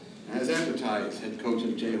advertised. Head coach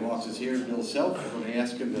of Jayhawks is here, Bill Self. We're going to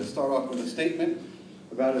ask him to start off with a statement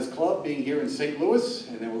about his club being here in St. Louis,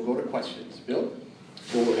 and then we'll go to questions. Bill?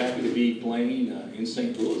 Well, we're happy to be playing in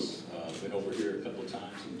St. Louis. Been over here a couple of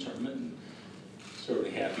times in the tournament, and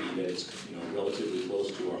certainly happy that it's relatively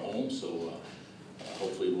close to our home. So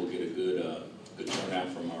hopefully we'll get a good turnout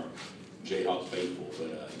from our Jayhawk faithful.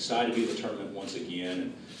 But excited to be in the tournament once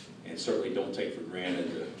again, and certainly don't take for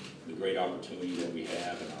granted the great opportunity that we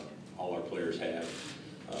have and all our players have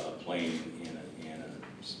playing in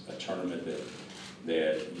a tournament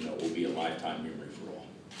that will be a lifetime memory for all.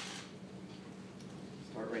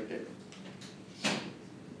 Start right there.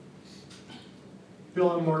 Bill,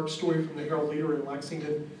 I'm Mark Story from the Herald Leader in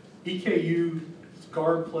Lexington. EKU's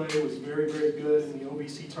guard play was very, very good in the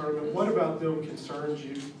OVC tournament. What about them concerns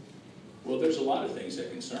you? Well, there's a lot of things that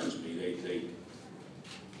concerns me. They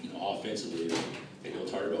offensively, they don't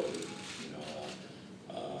turn it over.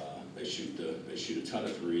 They shoot a ton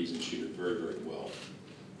of threes and shoot it very, very well.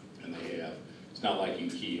 And they have. It's not like you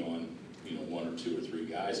key on one or two or three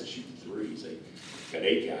guys that shoot the threes. They got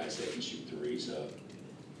 8 guys that can shoot threes.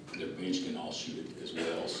 Their bench can all shoot it as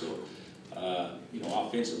well. So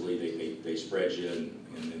offensively they spread you,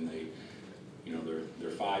 and then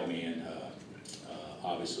their 5-man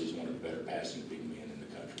obviously is one of the better passing big men in the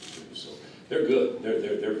country too. So they're good.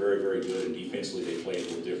 They're very, very good. And defensively they play a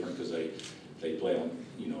little different because they play on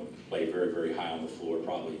play very, very high on the floor,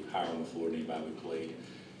 probably higher on the floor than anybody we played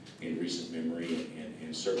in recent memory,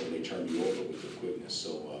 and certainly they turn you over with their quickness.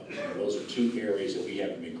 So those are 2 areas that we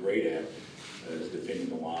haven't been great at, is defending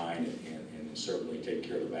the line and certainly taking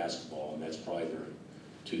care of the basketball, and that's probably their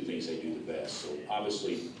 2 things they do the best. So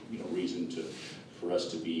obviously, reason for us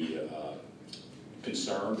to be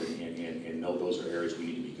concerned and know those are areas we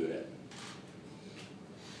need to be good at.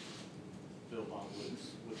 Bill Bob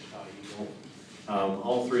Wichita Eagle.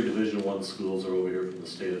 All 3 Division I schools are over here from the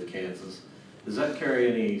state of Kansas. Does that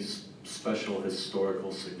carry any special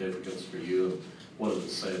historical significance for you? What does it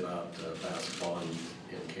say about basketball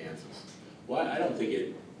in Kansas? Well, I don't think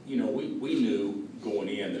it, we knew going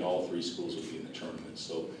in that all 3 schools would be in the tournament,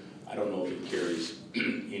 so I don't know if it carries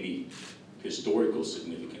any historical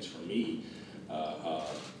significance for me.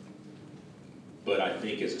 But I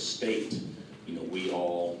think as a state, we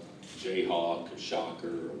all, Jayhawk,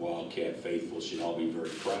 Shocker, Wildcat faithful, should all be very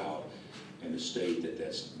proud in the state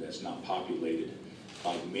that's not populated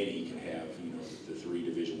like many can have, the 3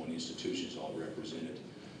 Division I institutions all represented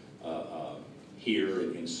here,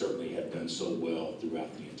 and certainly have done so well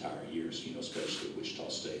throughout the entire years, especially Wichita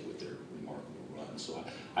State with their remarkable run. So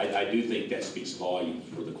I do think that speaks volumes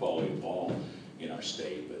for the quality of ball in our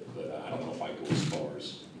state, but I don't know if I go as far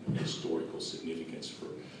as historical significance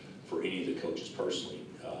for any of the coaches personally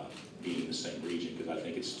being in the same region, because I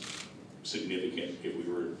think it's significant if we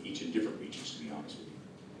were each in different regions, to be honest with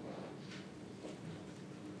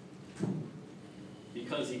you.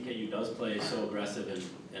 Because EKU does play so aggressive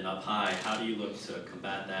and up high, how do you look to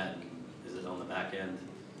combat that? Is it on the back end?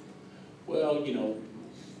 Well,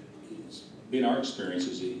 it's been our experience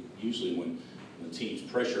is that usually when teams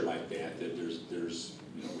pressure like that there's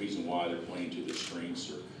reason why they're playing to their strengths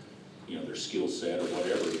or their skill set or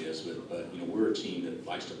whatever it is. But we're a team that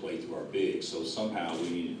likes to play through our bigs, so somehow we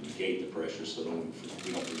need to negate the pressure so that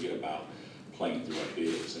we don't forget about playing through our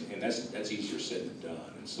bigs, and that's easier said than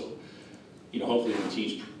done. And so hopefully when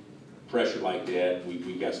teams pressure like that,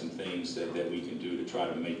 we've got some things that we can do to try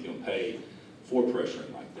to make them pay for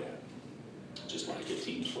pressuring like that. Just like if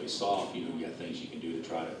teams play soft, you got things you can do to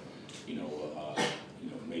try to,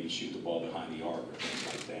 maybe shoot the ball behind the arc or things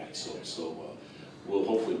like that. So we'll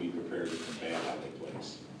hopefully be prepared to combat how they play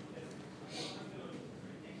us.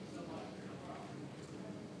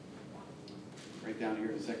 Right down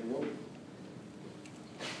here in the second row.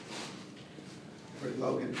 Rick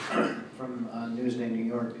Logan from Newsday, New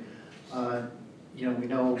York. We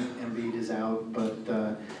know Embiid is out, but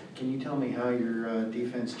can you tell me how your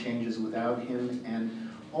defense changes without him? And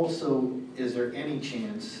also, is there any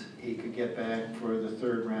chance he could get back for the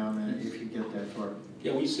 3rd round, and if you get that far?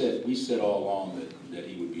 Yeah, we said all along that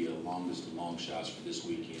he would be a longest of long shots for this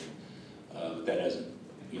weekend, but that hasn't,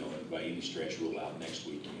 by any stretch ruled out next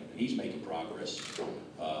weekend. And he's making progress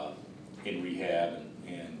in rehab,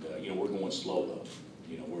 and we're going slow though.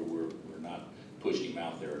 We're not pushing him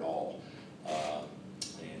out there at all,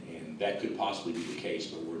 and that could possibly be the case,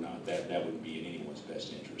 but we're not. That wouldn't be in anyone's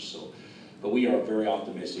best interest. So, but we are very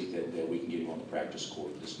optimistic that we can get him on the practice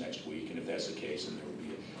court this next week, and if that's the case, then there would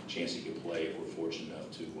be a chance he could play if we're fortunate enough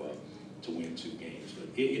to win 2 games. But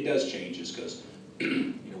it does change us because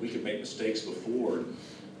we could make mistakes before.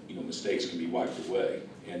 Mistakes can be wiped away,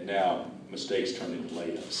 and now mistakes turn into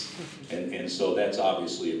layups. so that's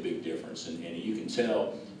obviously a big difference, and you can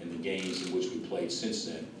tell in the games in which we played since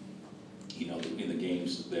then, you know, in the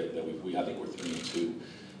games that I think we're 3-2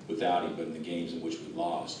 without him, but in the games in which we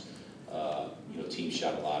lost, you know, teams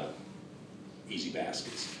shot a lot of easy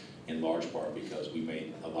baskets, in large part because we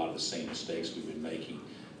made a lot of the same mistakes we've been making,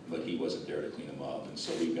 but he wasn't there to clean them up, and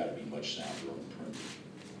so we've got to be much sounder on the perimeter.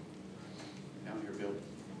 Down here, Bill.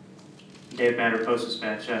 Dave Matter,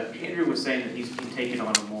 Post-Dispatch. Andrew was saying that he's taken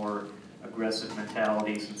on a more aggressive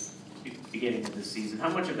mentality since the beginning of this season. How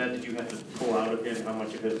much of that did you have to pull out of him? How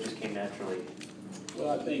much of it just came naturally?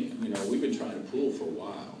 Well, I think, you know, we've been trying to pull for a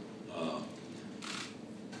while.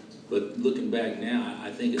 But looking back now,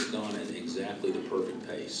 I think it's gone at exactly the perfect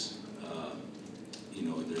pace. You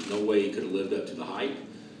know, there's no way he could have lived up to the hype.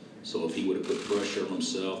 So if he would have put pressure on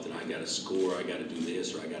himself that I got to score, I got to do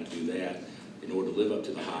this, or I got to do that, in order to live up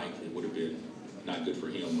to the hype, it would have been not good for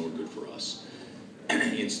him nor good for us.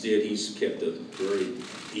 Instead, he's kept a very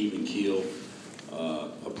even keel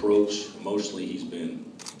approach. Emotionally, he's been,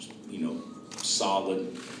 you know,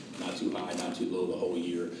 solid, not too high, not too low the whole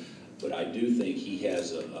year. But I do think he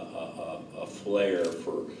has a flair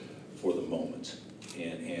for the moment,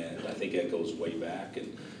 and I think that goes way back.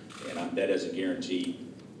 And that doesn't guarantee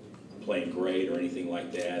playing great or anything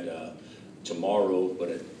like that tomorrow, but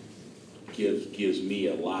it gives me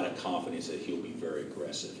a lot of confidence that he'll be very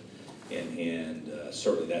aggressive. And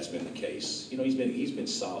certainly that's been the case. You know, he's been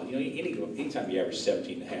solid. You know, anytime you average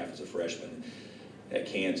 17.5 as a freshman at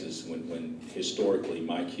Kansas, when historically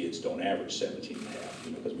my kids don't average 17.5,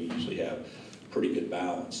 you know, because we usually have pretty good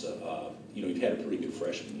balance. You know, we've had a pretty good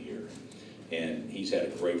freshman year, and he's had a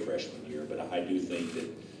great freshman year. But I do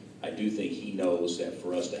think he knows that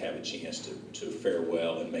for us to have a chance to fare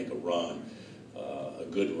well and make a run, a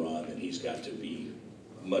good run, then he's got to be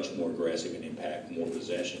much more aggressive and impact more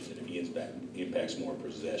possessions. And if he impacts more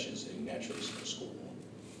possessions, then naturally he's going to score more.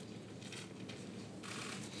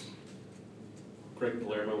 Greg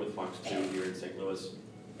Palermo with Fox 2 here in St. Louis.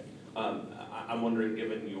 I'm wondering,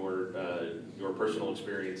 given your personal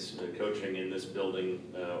experience coaching in this building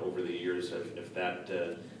over the years, if that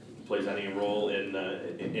plays any role in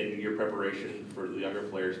your preparation for the younger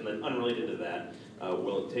players. And then unrelated to that,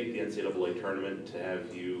 will it take the NCAA tournament to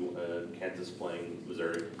have you Kansas playing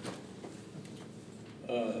Missouri?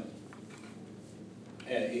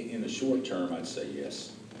 In the short term, I'd say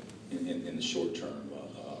yes. In the short term,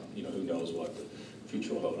 you know, who knows what the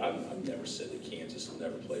future will hold. I've never said that Kansas will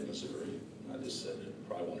never play Missouri. I just said it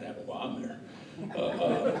probably won't happen while I'm there.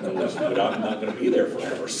 But I'm not going to be there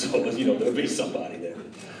forever, so you know there'll be somebody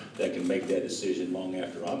that can make that decision long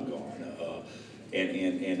after I'm gone.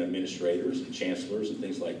 And administrators and chancellors and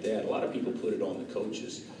things like that. A lot of people put it on the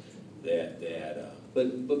coaches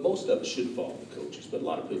but most of it should fall on the coaches. But a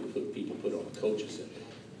lot of people put it on the coaches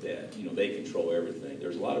that you know they control everything.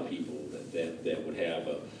 There's a lot of people that would have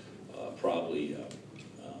probably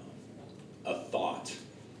a thought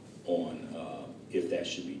on if that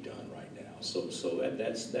should be done right now. So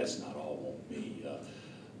that's not all on me.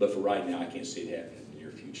 But for right now, I can't see it happening in the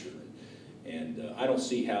near future. And I don't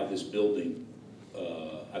see how this building.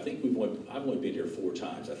 I think I've only been here 4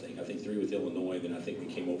 times. I think 3 with Illinois. Then I think we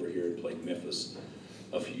came over here and played Memphis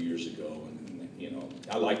a few years ago. And you know,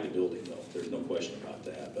 I like the building though. There's no question about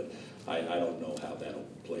that. But I don't know how that'll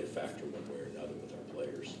play a factor one way or another with our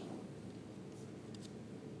players.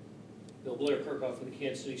 Bill Blair Kirkhoff from the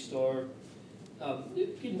Kansas City Star.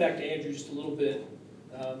 Getting back to Andrew just a little bit,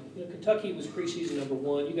 you know, Kentucky was preseason number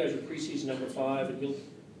 1. You guys are preseason number 5, and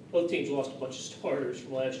both teams lost a bunch of starters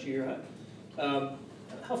from last year.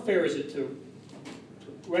 How fair is it to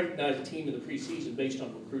recognize a team in the preseason based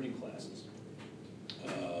on recruiting classes?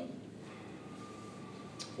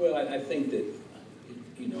 Well, I think that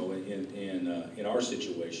you know in our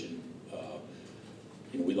situation.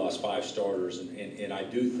 You know, we lost 5 starters, and I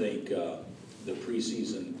do think the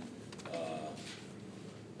preseason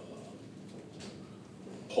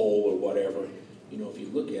poll or whatever, you know, if you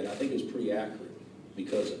look at it, I think it was pretty accurate.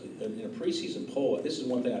 Because in a preseason poll, this is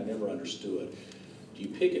one thing I never understood. Do you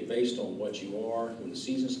pick it based on what you are when the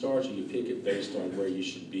season starts, or you pick it based on where you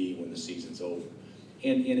should be when the season's over?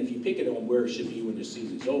 And if you pick it on where it should be when the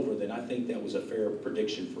season's over, then I think that was a fair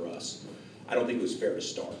prediction for us. I don't think it was fair to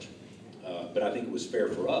start. But I think it was fair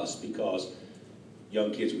for us because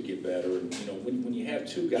young kids would get better. And, you know, when you have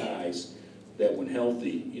 2 guys that, when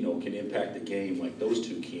healthy, you know, can impact the game like those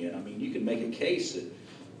 2 can, I mean, you can make a case that,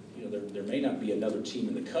 you know, there may not be another team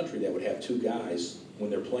in the country that would have 2 guys, when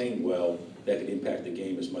they're playing well, that could impact the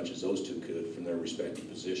game as much as those 2 could from their respective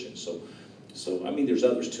positions. So I mean, there's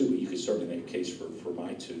others too, but you could certainly make a case for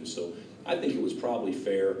my 2. So I think it was probably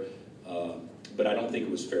fair, but I don't think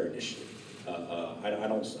it was fair initially.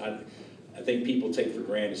 I think people take for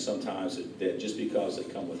granted sometimes that just because they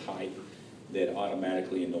come with height, that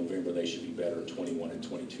automatically in November they should be better than 21 and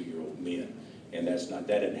 22-year-old men. And that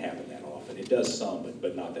doesn't happen that often. It does some,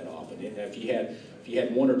 but not that often. If you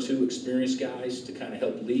had one or two experienced guys to kind of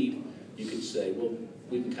help lead, you could say, well,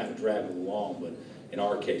 we can kind of drag them along. But in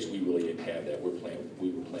our case, we really didn't have that. We were playing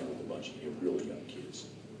with a bunch of really young kids.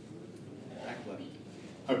 Back left.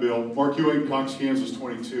 Hi, Bill. Mark Ewing, Cox, Kansas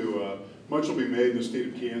 22. Much will be made in the state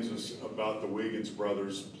of Kansas about the Wiggins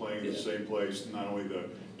brothers playing in the same place, not only the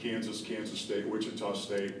Kansas State, Wichita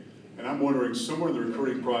State. And I'm wondering, somewhere in the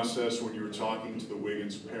recruiting process when you were talking to the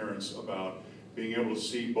Wiggins parents about being able to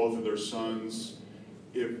see both of their sons,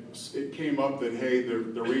 if it came up that, hey, they're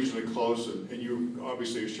regionally close, and you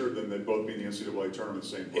obviously assured them they'd both be in the NCAA tournament,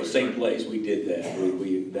 same place. Same right? Place, we did that.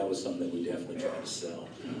 That was something that we definitely tried to sell.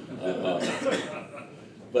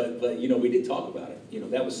 But you know, we did talk about it. You know,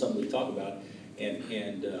 that was something we talked about,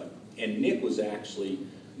 and Nick was actually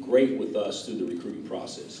great with us through the recruiting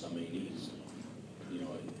process. I mean, he's, you know,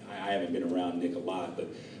 I haven't been around Nick a lot, but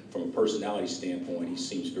from a personality standpoint, he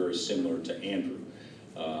seems very similar to Andrew,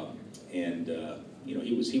 you know,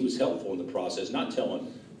 he was helpful in the process, not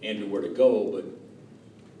telling Andrew where to go, but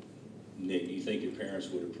Nick, do you think your parents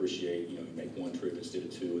would appreciate, you know, you make one trip instead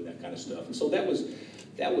of two and that kind of stuff? And so that was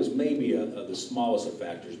maybe the smallest of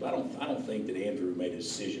factors, but I don't think that Andrew made a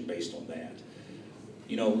decision based on that.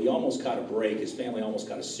 You know, we almost caught a break, his family almost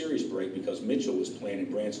got a serious break because Mitchell was playing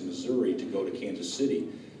in Branson, Missouri to go to Kansas City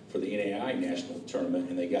for the NCAA national tournament,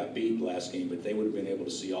 and they got beat last game, but they would have been able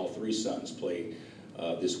to see all three sons play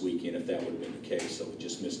this weekend if that would have been the case, so we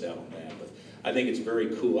just missed out on that. But I think it's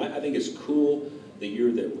very cool. I think it's cool the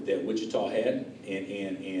year that Wichita had,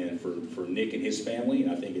 and for Nick and his family.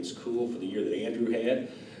 And I think it's cool for the year that Andrew had,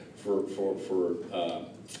 for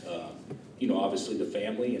you know, obviously the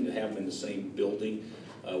family, and to have them in the same building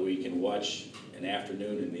where you can watch an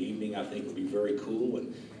afternoon and an evening, I think would be very cool.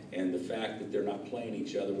 And the fact that they're not playing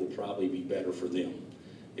each other will probably be better for them.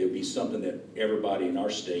 It would be something that everybody in our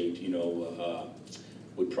state, you know,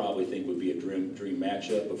 would probably think would be a dream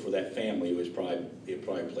matchup, but for that family, it probably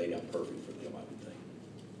played out perfect for them, I would think.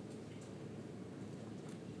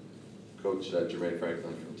 Coach Jermaine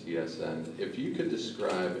Franklin from TSN. If you could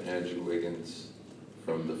describe Andrew Wiggins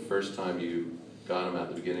from the first time you got him at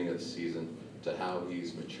the beginning of the season to how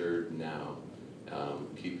he's matured now,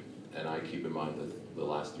 keep in mind the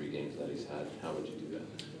last 3 games that he's had, how would you do that?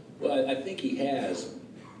 Well, I think he has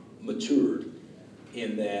matured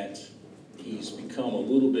in that he's become a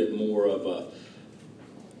little bit more of a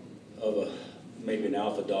maybe an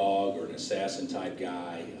alpha dog or an assassin type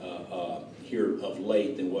guy here of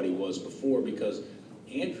late than what he was before, because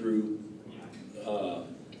Andrew,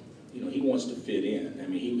 you know, he wants to fit in. I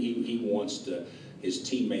mean, he wants his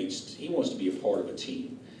teammates, he wants to be a part of a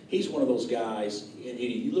team. He's one of those guys, and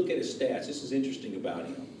you look at his stats, this is interesting about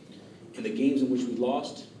him. In the games in which we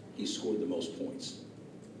lost, he scored the most points.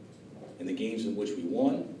 In the games in which we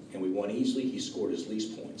won, and we won easily, he scored his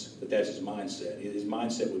least points. But that's his mindset. His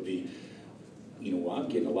mindset would be, you know, well, I'm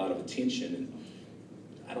getting a lot of attention, and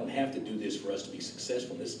I don't have to do this for us to be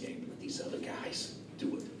successful in this game, but these other guys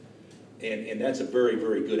do it. And that's a very,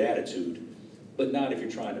 very good attitude, but not if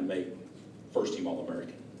you're trying to make first-team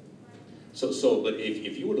All-American. But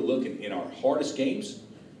if you were to look in our hardest games,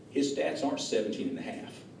 his stats aren't 17 and a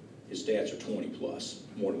half. His stats are 20 plus,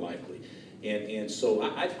 more than likely. And so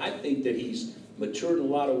I think that he's matured in a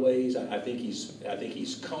lot of ways. I think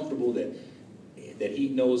he's comfortable that he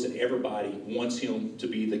knows that everybody wants him to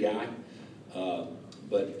be the guy.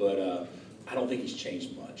 But I don't think he's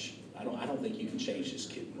changed much. I don't think you can change this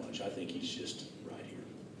kid much. I think he's just right here.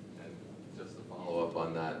 And just to follow up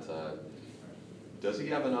on that, does he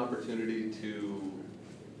have an opportunity to,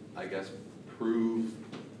 I guess, prove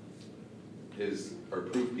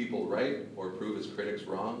people right or prove his critics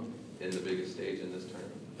wrong in the biggest stage in this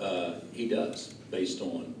tournament? He does, based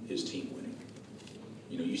on his team winning.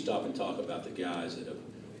 You know, you stop and talk about the guys that have,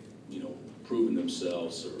 you know, proven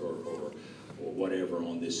themselves or whatever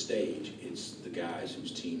on this stage. It's the guys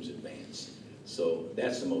whose teams advance. So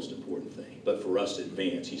that's the most important thing. But for us to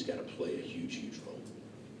advance, he's got to play a huge, huge role.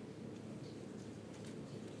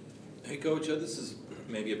 Hey, Coach, this is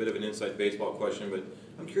maybe a bit of an inside baseball question, but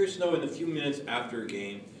I'm curious to know, in the few minutes after a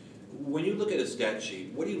game, when you look at a stat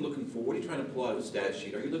sheet, what are you looking for? What are you trying to pull out of a stat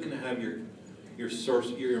sheet? Are you looking to have your source,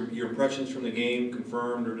 your impressions from the game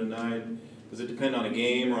confirmed or denied? Does it depend on a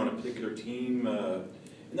game or on a particular team? And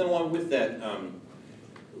then along with that,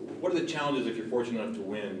 what are the challenges if you're fortunate enough to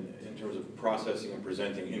win in terms of processing and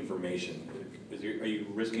presenting information? Are you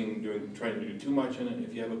risking trying to do too much in it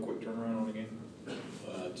if you have a quick turnaround on a game?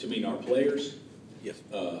 To mean our players, Yes.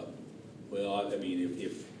 well, I mean,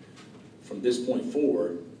 if from this point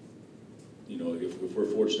forward, you know, if we're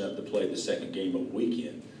fortunate enough to play the second game of the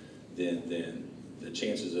weekend, then the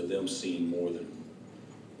chances of them seeing more than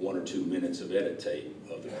 1 or 2 minutes of edit tape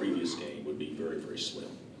of the previous game would be very, very slim.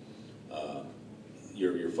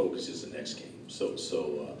 Your focus is the next game. So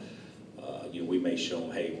you know, we may show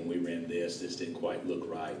them, hey, when we ran this didn't quite look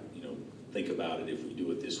right. You know, think about it. If we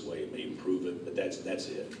do it this way, it may improve it. But that's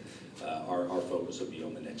it. Our focus will be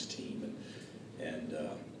on the next team. And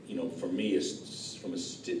you know, for me, it's from a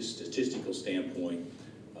statistical standpoint.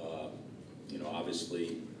 You know,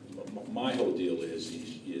 obviously, my whole deal is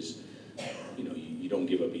you know, you don't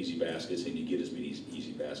give up easy baskets, and you get as many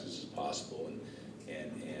easy baskets as possible,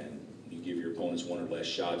 and you give your opponents 1 or less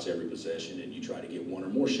shots every possession, and you try to get 1 or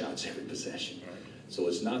more shots every possession. Right. So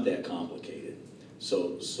it's not that complicated.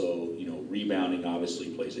 So you know, rebounding obviously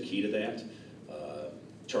plays a key to that.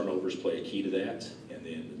 Turnovers play a key to that, and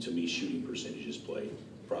then to me, shooting percentages play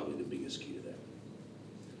probably the biggest key to that.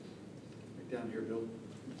 Right down here, Bill.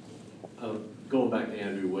 Going back to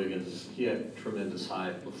Andrew Wiggins, he had tremendous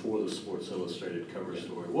hype before the Sports Illustrated cover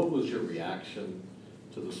story. What was your reaction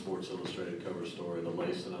to the Sports Illustrated cover story, the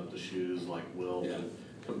lacing up the shoes like Wilt, in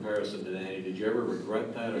comparison to Danny? Did you ever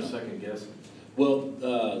regret that or second guess it? Well,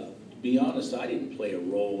 to be honest, I didn't play a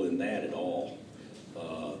role in that at all.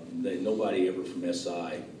 Nobody ever from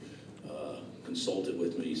SI consulted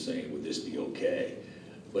with me saying, would this be okay?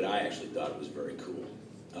 But I actually thought it was very cool.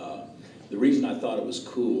 The reason I thought it was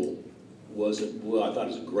cool wasn't, well, I thought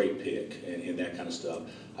it was a great pick and that kind of stuff.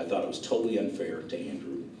 I thought it was totally unfair to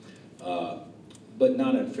Andrew, but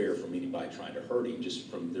not unfair from anybody trying to hurt him, just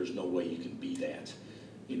from there's no way you can be that,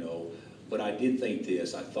 you know. But I did think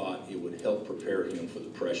this, I thought it would help prepare him for the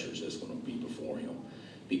pressures that's going to be before him.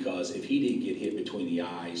 Because if he didn't get hit between the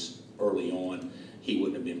eyes early on, he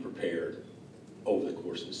wouldn't have been prepared over the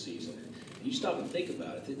course of the season. And you stop and think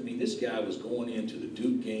about it. I mean, this guy was going into the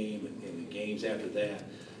Duke game and the games after that,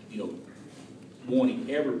 you know, wanting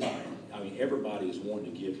everybody, I mean, everybody was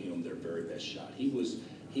wanting to give him their very best shot. He was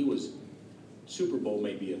Super Bowl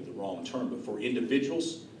may be the wrong term, but for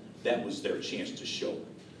individuals, that was their chance to show.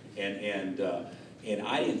 And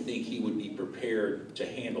I didn't think he would be prepared to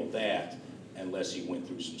handle that unless he went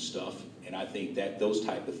through some stuff. And I think that those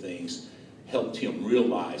type of things helped him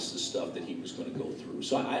realize the stuff that he was going to go through.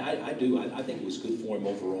 So I think it was good for him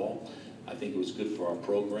overall. I think it was good for our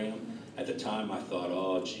program. At the time, I thought,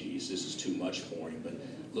 oh, geez, this is too much for him. But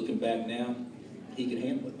looking back now, he could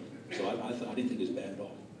handle it. So I didn't think it was bad at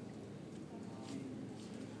all.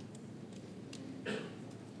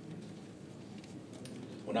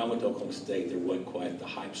 When I went to Oklahoma State, there wasn't quite the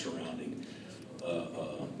hype surrounding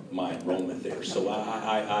my enrollment there. So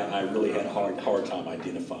I really had a hard time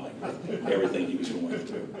identifying with everything he was going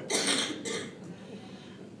through.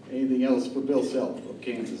 Anything else for Bill Self of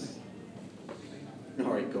Kansas?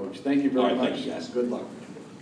 All right, Coach. Thank you very much. Thank you, guys. Good luck.